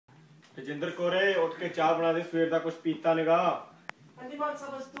तेजिंदर कोरे उठ के चाह बना दे सवेर दा कुछ पीता निगा अंजी बात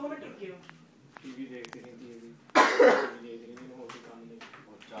सब बस 2 मिनट रुकियो टीवी देखती रहती है टीवी देख रही है और काम नहीं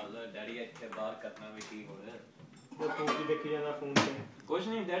और चल डैडी ਇੱਥੇ ਬਾਹਰ ਕਰਨਾ ਵੀ ਕੀ ਹੋਵੇ ਉਹ ਤੂੰ ਕੀ ਦੇਖੀ ਜਾਂਦਾ ਫੋਨ ਤੇ ਕੁਝ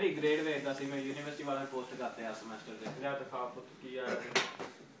ਨਹੀਂ ਡੈਡੀ ਗ੍ਰੇਡ ਵੇਖਦਾ ਸੀ ਮੈਂ ਯੂਨੀਵਰਸਿਟੀ ਵਾਲਾ ਪੋਸਟ ਕਰਤੇ ਆ ਸਮੈਸਟਰ ਦੇ ਲਿਆ ਦਿਖਾ ਪੁੱਤ ਕੀ ਆ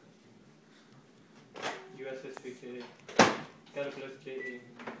यूएसएसपी चाहिए कैलकुलस चाहिए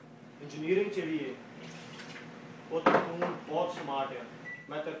इंजीनियरिंग चाहिए वो तो तू बहुत स्मार्ट है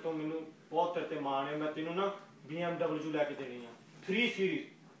मैं तेरे तो मैनू बहुत तेरे ते मान है मैं तेनू ना BMW लैके देनी है 3 सीरीज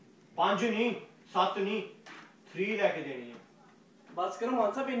 5 नहीं 7 नहीं 3 लैके देनी है बस करो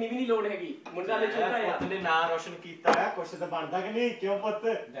मान साहब इन्नी भी नहीं लोड हैगी मुंडा ले छोटा है पुत ने नाम रोशन कीता है कुछ तो बनदा कि नहीं क्यों पुत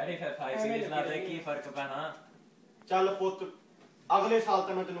डैडी फिर 5 सीरीज ला दे की फर्क पैना चल पुत अगले साल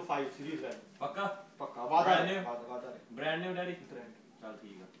तक मैं तेनू 5 सीरीज है पक्का पक्का वादा ब्रांड न्यू डैडी ब्रांड चल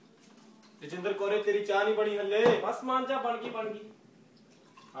ठीक है तेजिंदर कोरे तेरी चाह नहीं बनी हल्ले बस मान जा बन गई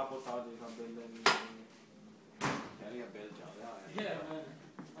आप उठा दे सब बिल डैडी बिल चल रहा है Yeah man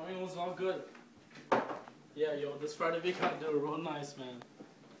I mean it was all good yeah yo this Friday we got to do real nice man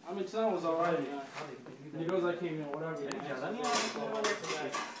I mean tonight was alright man the girls I came in whatever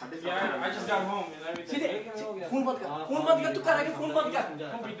yeah I just got home and everything phone बंद कर तू कर आगे phone बंद कर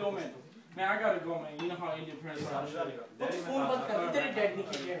don't be dumb man Man, I gotta go, man. You know how Indian parents are. Phone बंद कर तेरे डैड ने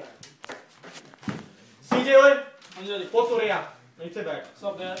किया सीजे ओए अंजलि पोत हो रहा नीचे बैठ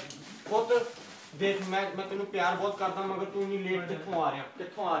सब डैड पोत देख मैं तेनू प्यार बहुत करदा मगर तू इतनी लेट कित्थों आ रहा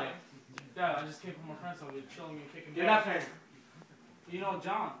Dad I just came from my friends so we're chilling and kicking केड़ा friend you know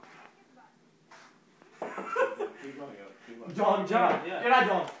John John yeah केड़ा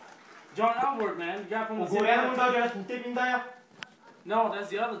John John Albert man the guy from the गोरिया मुंडा जेड़ा सूटे पिंदा आ No, that's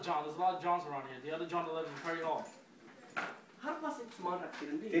the other John. There's a lot of Johns around here. The other John that lives in Perry Hall. हर पास एक सामान रखते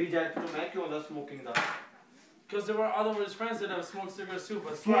रहंदे तेरी जायज तो मैं क्यों दा स्मोकिंग दा Because there were other his friends that have smoked cigarettes too,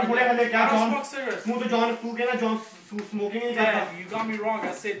 but तू बोले हले क्या I don't John smoke cigarettes. तू तो जॉन तू कहना जॉन स्मोकिंग नहीं करता Yeah, you got me wrong.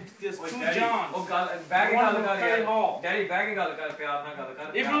 I said there's two Johns. ਉਹ ਗੱਲ ਬੈਗ ਗੱਲ ਕਰ Perry Hall. ਡੈਡੀ ਬੈਗ ਹੀ ਗੱਲ ਕਰ ਪਿਆਰ ਨਾਲ ਗੱਲ ਕਰ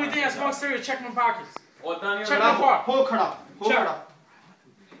If you really think I smoke cigarettes, check my pockets. ਉਦਾਂ ਨਹੀਂ Check my car. हो खड़ा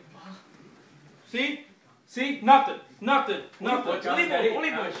See? Nothing.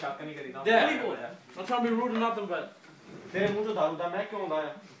 Only boy. ਸ਼ੱਕ ਨਹੀਂ ਕਰੀਦਾ Yeah. Only boy. I'm trying to be rude or nothing, but तेरे मुंह तो दारू दा मैं क्यों आंदा है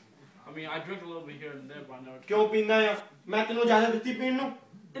I mean I drink a little bit here and there, but I never. क्यों पींदा है मैं तेनू इजाजत ਦਿੱਤੀ ਪੀਣ ਨੂੰ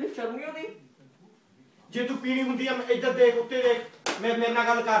तेरी शर्म नहीं आती ਜੇ ਤੂੰ ਪੀਣੀ ਹੁੰਦੀ ਆ ਇੱਧਰ ਦੇਖ ਉੱਤੇ ਦੇਖ ਮੇਰੇ ਨਾਲ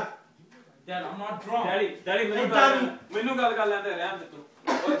ਗੱਲ ਕਰ Dad, I'm not drunk. Daddy ਮੈਨੂੰ ਗੱਲ ਕਰ ਲੈਂਦੇ ਰਹਿਣ ਦੇ ਤੂੰ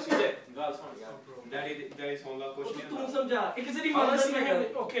ਓਏ ਸੀਜੇ ਗੱਲ ਸੁਣ ਯਾਰ ਡੈਡੀ ਸੁਣ ਲਾ ਕੁਛ ਨਹੀਂ तू समझा एक से नहीं Honestly, मानना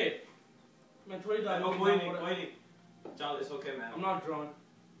man, okay. Man, थोड़ी दारू ਕੋਈ ਨਹੀਂ ਚੱਲ it's okay man I'm not drunk.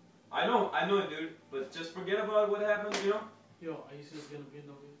 I know dude but just forget about what happened you know Yo, I used to just get a bit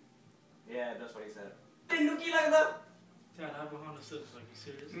of it. yeah that's what he said तेनू की लगदा Dad, I'm behind the six. Like, you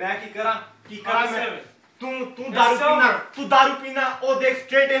serious? ਮੈਂ ਕੀ ਕਰਾਂ ਮੈਂ seven. ਤੂੰ दारू ਪੀਣਾ ਉਹ ਦੇਖ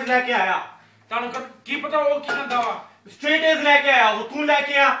ਸਟ੍ਰੇਟ ਏਜ ਲੈ ਕੇ ਆਇਆ ਤੁਹਾਨੂੰ ਕੀ ਪਤਾ ਉਹ ਕੀ ਕਹਿੰਦਾ ਵਾ ਸਟ੍ਰੇਟ ਏਜ ਲੈ ਕੇ ਆਇਆ ਉਹ ਤੂੰ ਲੈ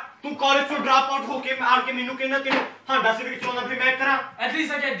ਕੇ ਆ ਤੂੰ ਕਾਲਜ ਤੋਂ ਡ੍ਰੌਪ ਆਊਟ ਹੋ ਕੇ ਆਣ ਕੇ ਮੈਨੂੰ ਕਹਿੰਦਾ ਤੈਨੂੰ ਹਾਂਡਾ ਸਿਵਿਕ ਚਲਾਉਂਦਾ ਫਿਰ ਮੈਂ ਕਰਾਂ At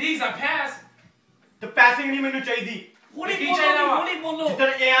least I get D's, I pass. ਤੇ ਪੈਸਿੰਗ ਨਹੀਂ ਮੈਨੂੰ ਚਾਹੀਦੀ होली बोलो ਜਿੱਦਣ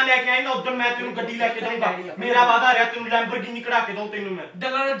ਇਹ ਆ ਲੈ ਕੇ ਆਏਗਾ ਉਦੋਂ ਮੈਂ ਤੈਨੂੰ ਗੱਡੀ ਲੈ ਕੇ ਦਊਂਗਾ ਮੇਰਾ ਵਾਦਾ ਰਿਹਾ ਤੈਨੂੰ ਲੈਂਬਰਗਿਨੀ ਕਢਾ ਕੇ ਦਊਂ ਤੈਨੂੰ ਮੈਂ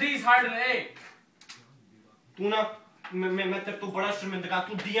The D's higher than A. ਤੂੰ ਨਾ ਮੈਂ ਤੇਰੇ ਤੋਂ ਬੜਾ ਸ਼ਰਮਿੰਦਾ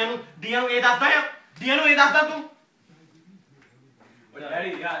ਤੂੰ ਦੀਆਂ ਨੂੰ ਇਹ ਦੱਸਦਾ ਤੂੰ ਡੈਡੀ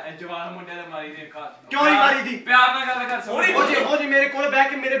ਯਾਰ ਜਵਾਨ ਮੁੰਡੇ ਦੇ ਮਾਰੀ ਦੇ ਘਰ ਕਿਉਂ ਨਹੀਂ ਮਾਰੀ ਦੀ ਪਿਆਰ ਨਾਲ ਗੱਲ ਕਰ ਉਹ ਜੀ ਮੇਰੇ ਕੋਲ ਬਹਿ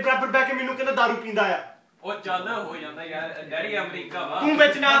ਕੇ ਮੇਰੇ ਬਰਾਬਰ ਬਹਿ ਕੇ ਮੈਨੂੰ ਕਹਿੰਦਾ दारू ਪੀਂਦਾ ਆ ਉਹ ਚੱਲ ਹੋ ਜਾਂਦਾ ਯਾਰ ਡੈਡੀ ਅਮਰੀਕਾ ਵਾ ਤੂੰ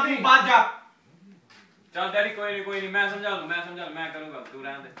ਵਿੱਚ ਨਾ ਤੂੰ ਬਾਹਰ ਜਾ ਚੱਲ ਡੈਡੀ ਕੋਈ ਨਹੀਂ ਮੈਂ ਸਮਝਾ ਲੂੰ ਮੈਂ ਕਰੂੰਗਾ ਤੂੰ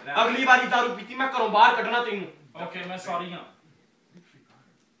ਰਹਿਣ ਦੇ ਅਗਲੀ ਵਾਰੀ दारू ਪੀਤੀ ਮੈਂ ਘਰੋਂ ਬਾਹਰ ਕੱਢਣਾ ਤੈਨੂੰ Okay, मैं sorry ਹਾਂ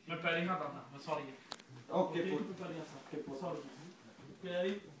ਮੈਂ ਪਹਿਲੇ ਹਾਂ ਤਾਂ ਮੈਂ sorry ਓਕੇ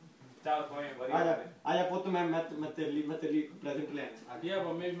Daddy. ਚੱਲ ਕੋਈ ਨਹੀਂ ਆਜਾ ਪੁੱਤ ਮੈਂ ਤੇਰੇ ਲਈ ਪ੍ਰੈਜ਼ੈਂਟ ਲੈ ਆਇਆ Yeah,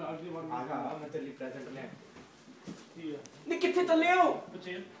 but maybe ਅਗਲੀ ਵਾਰ ਆਗਾ ਮੈਂ ਤੇਰੇ ਲਈ ਪ੍ਰੈਜ਼ੈਂਟ ਲੈ ਆਇਆ ਨੀ ਕਿੱਥੇ ਚੱਲੇ ਹੋ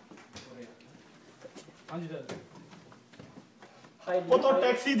ਬੱਚੇ ਹਾਂਜੀ ਦਾਦਾ ਉਹ ਤਾਂ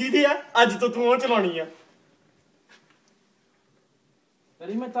ਟੈਕਸੀ ਦੀਦੀ ਆ ਅੱਜ ਤੋਂ ਤੂੰ ਉਹ ਚਲਾਉਣੀ ਆ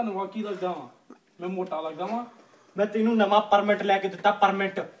ਤੇਰੀ ਮੈਂ ਤੁਹਾਨੂੰ ਵਾਕੀ ਲੱਗਦਾ ਵਾਂ ਮੈਂ ਮੋਟਾ ਲੱਗਦਾ ਵਾਂ ਮੈਂ ਤੈਨੂੰ ਨਵਾਂ ਪਰਮਿਟ ਲੈ ਕੇ ਦਿੱਤਾ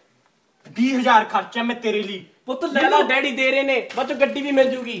ਪਰਮਿਟ 20000 ਖਰਚਾ ਮੈਂ ਤੇਰੇ ਲਈ ਪੁੱਤ ਲੈ ਲਾ ਡੈਡੀ ਦੇ ਰਹੇ ਨੇ ਬੱਚੋ ਗੱਡੀ ਵੀ ਮਿਲ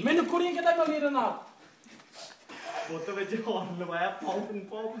ਜੂਗੀ ਮੈਨੂੰ ਕੁੜੀਆਂ ਕਿਦਾਂ ਮਿਲਣੀ ਇਹਦੇ ਨਾਲ ਪੁੱਤ ਵਿੱਚ ਹੌਰਨ ਲਵਾਇਆ ਪਾਉ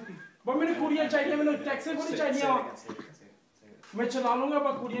ਪਰ ਮੈਨੂੰ ਕੁੜੀਆਂ ਚਾਹੀਦੀਆਂ ਮੈਨੂੰ ਟੈਕਸੀ ਕੁੜੀ ਚਾਹੀਦੀਆਂ ਮੈਂ ਚਲਾ ਲੂੰਗਾ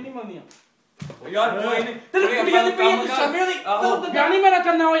ਪਰ ਕੁੜੀਆਂ ਨਹੀਂ ਮਿਲਦੀਆਂ ਯਾਰ ਕੋਈ ਨਹੀਂ ਤੈਨੂੰ ਕੁੜੀਆਂ ਦੀ ਪਈ ਸ਼ਾਮੀ ਉਹਦੀ ਵਿਆਹ ਨਹੀਂ ਮੇਰਾ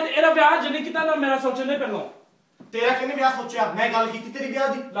ਕਰਨਾ ਹੋਇਆ ਇਹਦਾ ਵਿਆਹ ਜਨੇ ਕਿਤਾ ਨਾ ਮੇਰਾ ਸੋਚਣੇ ਪਹਿਲਾਂ ਤੇਰਾ ਕਿੰਨੇ ਵਿਆਹ ਸੋਚਿਆ ਮੈਂ ਗੱਲ ਕੀਤੀ ਤੇਰੇ ਵਿਆਹ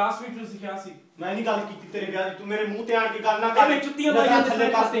ਦੀ ਲਾਸਟ ਵੀਕ ਤੁਸੀਂ ਕਿਹਾ ਸੀ ਮੈਂ ਨਹੀਂ ਗੱਲ ਕੀਤੀ ਤੇਰੇ ਵਿਆਹ ਦੀ ਤੂੰ ਮੇਰੇ ਮੂੰਹ ਤੇ ਆਣ ਕੇ ਗੱਲ ਨਾ ਕਰ ਮੈਂ ਜੁੱਤੀਆਂ ਮਾਰੀਆਂ ਥੱਲੇ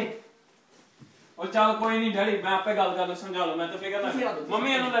ਪਾਸੇ ਉਹ ਚੱਲ ਕੋਈ ਨਹੀਂ ਡੈਡੀ ਮੈਂ ਆਪੇ ਗੱਲ ਕਰ ਲੂ ਸਮਝਾ ਲੂ ਮੈਂ ਤਾਂ ਫਿਕਰ ਨਾ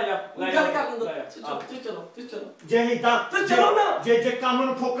ਮੰਮੀ ਇਹਨੂੰ ਲੈ ਜਾ ਗੱਲ ਕਰ ਲੂੰ ਚਲੋ ਜੇ ਇਦਾਂ ਚਲੋ ਨਾ ਜੇ ਕੰਮ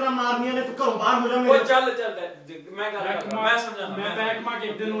ਨੂੰ ਠੋਕਰਾਂ ਮਾਰਨੀਆਂ ਨੇ ਤੂੰ ਘਰੋਂ ਬਾਹਰ ਹੋ ਜਾ ਉਹ ਮੇਰੇ ਚੱਲ ਮੈਂ ਗੱਲ ਕਰਦਾ ਮੈਂ ਸਮਝਾਉਂਦਾ ਮੈਂ ਬੈਕ ਮਾਰ ਕੇ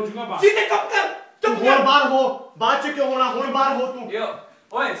ਇੱਕ ਦਿਨ ਹੋ ਜਾਊਗਾ ਬਾਹਰ सीधे कब कर ਤੂੰ ਹੋਰ ਬਾਹਰ ਹੋ ਬਾਅਦ ਚ ਕਿਉਂ ਹੋਣਾ ਹੁਣ ਬਾਹਰ ਹੋ ਤੂੰ ਯੋ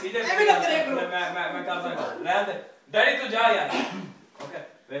ਓਏ ਸੀਧੇ ਐਵੇਂ ਨਾ ਕਰਿਆ ਕਰੋ। ਮੈਂ ਕਰਦਾ ਗੱਲ ਰਹਿਣ ਦੇ ਡੈਡੀ ਤੂੰ ਜਾ ਯਾਰ ਓਕੇ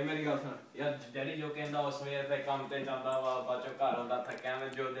ਵੇ ਮੇਰੀ ਗੱਲ ਸੁਣ ਯਾਰ ਡੈਡੀ ਜੋ ਕਹਿੰਦਾ ਉਸ ਸਵੇਰ ਦੇ ਕੰਮ ਤੇ ਜਾਂਦਾ ਵਾ ਬਾਚੋ ਘਰ ਆਉਂਦਾ ਥੱਕਿਆ ਮੈਂ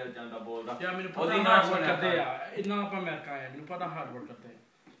ਜੋ ਦਿਲ ਜਾਂਦਾ ਬੋਲਦਾ ਯਾਰ ਮੈਨੂੰ ਉਹਦੀ ਪਤਾ ਨਾ ਹਾਰਡ ਵਰਕ ਸੁਣਿਆ ਕਰਦੇ ਆ ਇੰਨਾ ਆਪਾਂ ਅਮਰੀਕਾ ਆਇਆ ਮੈਨੂੰ ਪਤਾ ਹਾਰਡ ਵਰਕ ਕਰਦੇ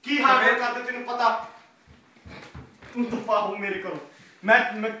ਆ ਕੀ ਹਾਲ ਕਰਦੇ ਤੈਨੂੰ ਪਤਾ ਤੂੰ ਦਫਾ ਹੋ ਮੇਰੇ ਘਰੋਂ ਮੈਂ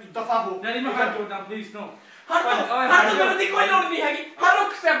ਦਫਾ ਹੋ ਡੈਡੀ ਮੈਂ ਹੱਥ ਜੋੜਦਾ ਪਲੀਜ਼ ਨੋ हर तो मेरी कोई लोड़ नहीं हैगी हर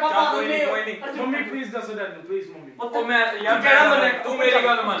रुख से बाबा कोई नहीं ਮੰਮੀ ਪਲੀਜ਼ ਦੱਸੋ ਡੈਡੀ ਨੂੰ ਪਲੀਜ਼ ਮੰਮੀ ਉਹ ਮੈਂ ਯਾਰ ਕਿਹੜਾ ਮੰਨੇ ਤੂੰ ਮੇਰੀ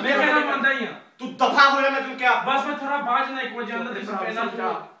ਗੱਲ ਮੰਨ ਮੈਂ ਕਹਿਣਾ ਮੰਨਦਾ ਹੀ ਆ ਤੂੰ ਦਫਾ ਹੋਇਆ ਮੈਂ ਤੈਨੂੰ ਕਿਹਾ ਬਸ ਮੈਂ ਥੋੜਾ ਬਾਅਦ ਨਾ ਇੱਕ ਵਜੇ ਆਉਂਦਾ ਤੇ ਪਹਿਲਾਂ ਤੂੰ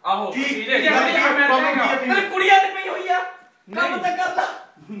ਆਹੋ ਕੀ ਸੀਧੇ तेरी कुड़िया ने पई हुई है काम तो कर ला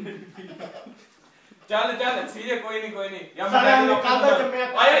ਚੱਲ ਸੀਧੇ ਕੋਈ ਨਹੀਂ ਯਾਰ ਸਾਲਿਆਂ ਨੂੰ ਕੱਲ੍ਹ ਦਾ ਜੰਮਿਆ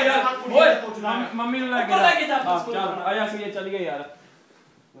ਆਇਆ ਯਾਰ ਓਏ ਸੋਚਣਾ ਓਏ ਮੰਮੀ ਨੂੰ ਲੈ ऊपर लेके ਕੇ जा ਚੱਲ ਆਇਆ ਸੀਧੇ ਚੱਲ ਗਏ ਯਾਰ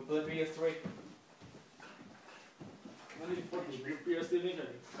ਮਤਲਬ PS3 ਮੈਨੂੰ ਰਿਪੋਰਟ ਨਹੀਂ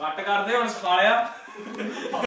ਕਰੀ ਕੱਟ ਕਰਦੇ ਹੁਣ ਸਿਖਾ ਲਿਆ